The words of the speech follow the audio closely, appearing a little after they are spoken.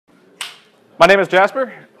My name is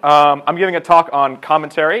Jasper. I'm giving a talk on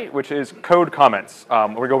commentary, which is code comments.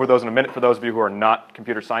 We'll go over those in a minute for those of you who are not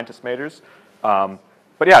computer scientist majors. But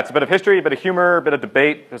yeah, it's a bit of history, a bit of humor, a bit of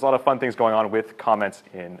debate. There's a lot of fun things going on with comments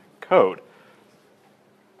in code.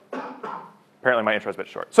 Apparently my intro is a bit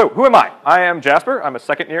short. So who am I? I am Jasper. I'm a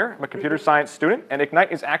second year. I'm a computer science student, and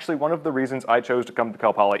Ignite is actually one of the reasons I chose to come to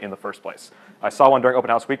Cal Poly in the first place. I saw one during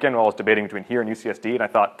open house weekend while I was debating between here and UCSD, and I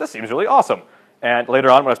thought, this seems really awesome. And later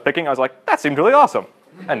on when I was picking, I was like, that seems really awesome.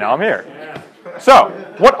 And now I'm here. So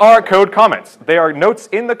what are code comments? They are notes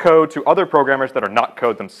in the code to other programmers that are not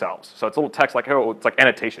code themselves. So it's a little text like, oh, it's like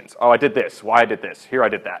annotations. Oh, I did this. Why I did this. Here I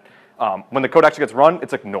did that. When the code actually gets run,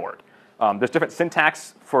 it's ignored. There's different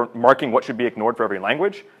syntax for marking what should be ignored for every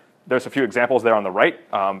language. There's a few examples there on the right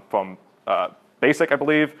from BASIC, I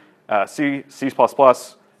believe, C, C++,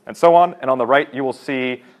 and so on. And on the right, you will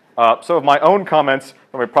see some of my own comments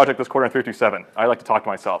from my project this quarter in 327. I like to talk to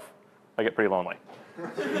myself. I get pretty lonely.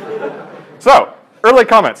 So, early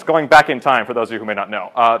comments, going back in time for those of you who may not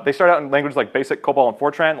know. They started out in languages like BASIC, COBOL, and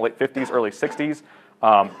Fortran, late 50s, early 60s.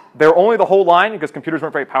 They were only the whole line because computers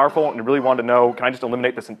weren't very powerful and really wanted to know, can I just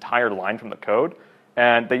eliminate this entire line from the code?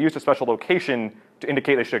 And they used a special location to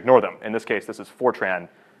indicate they should ignore them. In this case, this is Fortran.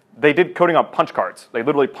 They did coding on punch cards. They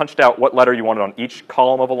literally punched out what letter you wanted on each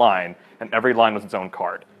column of a line, and every line was its own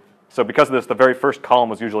card. So because of this, the very first column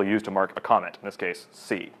was usually used to mark a comment, in this case,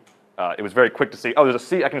 C. It was very quick to see, oh, there's a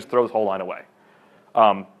C, I can just throw this whole line away.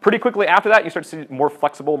 Pretty quickly after that, you start to see more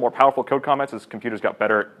flexible, more powerful code comments as computers got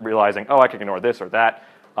better at realizing, oh, I can ignore this or that.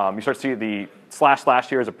 You start to see the /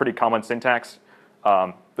 here is a pretty common syntax.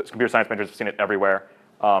 Computer science majors have seen it everywhere.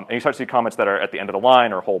 And you start to see comments that are at the end of the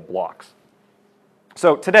line or whole blocks.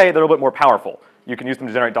 So today, they're a little bit more powerful. You can use them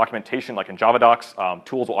to generate documentation like in Java docs.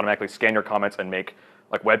 Tools will automatically scan your comments and make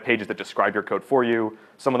like web pages that describe your code for you.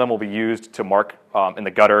 Some of them will be used to mark in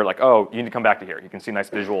the gutter, like, oh, you need to come back to here. You can see a nice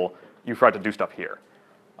visual. You forgot to do stuff here.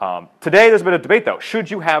 Today, there's a bit of debate, though.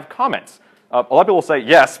 Should you have comments? A lot of people will say,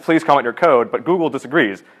 yes, please comment your code, but Google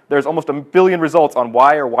disagrees. There's almost a billion results on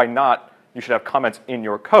why or why not you should have comments in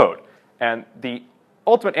your code. And the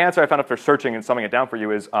ultimate answer I found after searching and summing it down for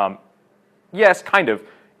you is, yes, kind of.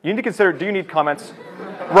 You need to consider, do you need comments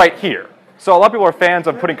right here? So a lot of people are fans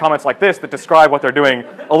of putting comments like this that describe what they're doing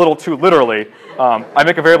a little too literally. I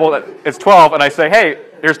make a variable that is 12, and I say, hey,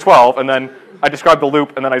 here's 12, and then I describe the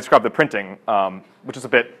loop, and then I describe the printing, which is a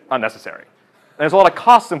bit unnecessary. And there's a lot of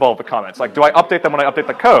costs involved with comments. Like, do I update them when I update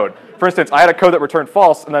the code? For instance, I had a code that returned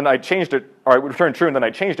false, and then I changed it, or it returned true, and then I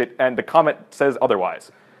changed it, and the comment says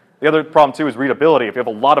otherwise. The other problem, too, is readability. If you have a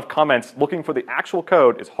lot of comments, looking for the actual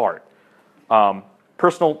code is hard.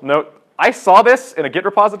 Personal note, I saw this in a Git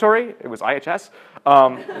repository. It was IHS.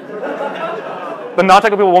 The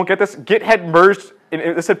non-technical people won't get this. Git had merged,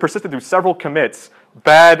 this had persisted through several commits,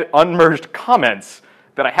 bad unmerged comments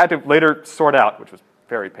that I had to later sort out, which was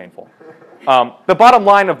very painful. The bottom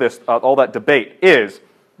line of this, all that debate, is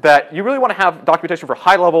that you really want to have documentation for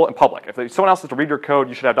high level and public. If someone else has to read your code,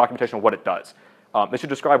 you should have documentation of what it does. They should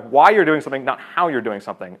describe why you're doing something, not how you're doing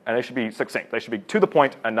something, and they should be succinct. They should be to the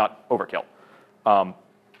point and not overkill.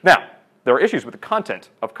 Now, there are issues with the content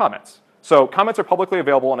of comments. So comments are publicly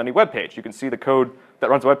available on any web page. You can see the code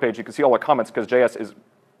that runs the web page. You can see all the comments because JS is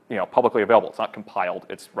publicly available. It's not compiled.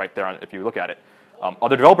 It's right there if you look at it.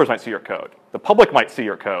 Other developers might see your code. The public might see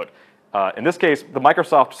your code. In this case, the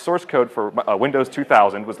Microsoft source code for Windows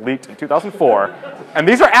 2000 was leaked in 2004. And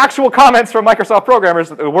these are actual comments from Microsoft programmers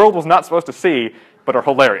that the world was not supposed to see, but are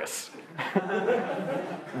hilarious.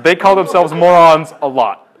 They call themselves morons a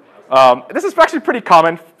lot. This is actually pretty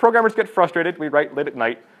common. Programmers get frustrated. We write late at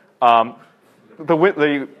night. The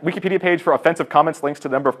Wikipedia page for offensive comments links to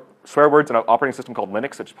the number of swear words in an operating system called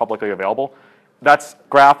Linux, which is publicly available. That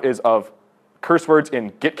graph is of curse words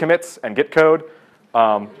in Git commits and Git code.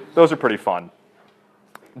 Those are pretty fun.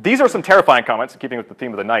 These are some terrifying comments, keeping with the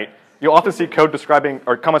theme of the night. You'll often see code describing,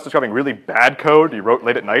 or comments describing really bad code you wrote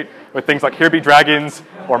late at night, with things like here be dragons,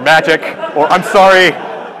 or magic, or I'm sorry.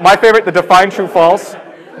 My favorite, the define true false,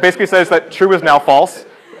 basically says that true is now false.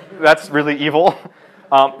 That's really evil.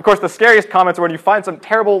 Of course, the scariest comments are when you find some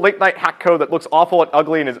terrible late-night hack code that looks awful and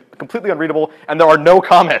ugly and is completely unreadable, and there are no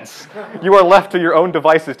comments. You are left to your own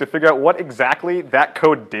devices to figure out what exactly that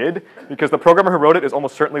code did, because the programmer who wrote it is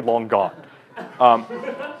almost certainly long gone.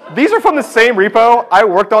 These are from the same repo. I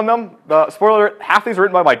worked on them. Spoiler alert, half these are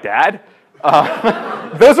written by my dad.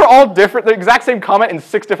 Those are all different, the exact same comment in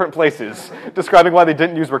 6 different places, describing why they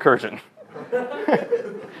didn't use recursion.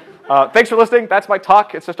 Thanks for listening. That's my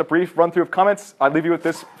talk. It's just a brief run-through of comments. I leave you with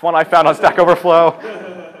this one I found on Stack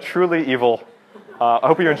Overflow. Truly evil. I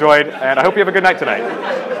hope you enjoyed, and I hope you have a good night tonight.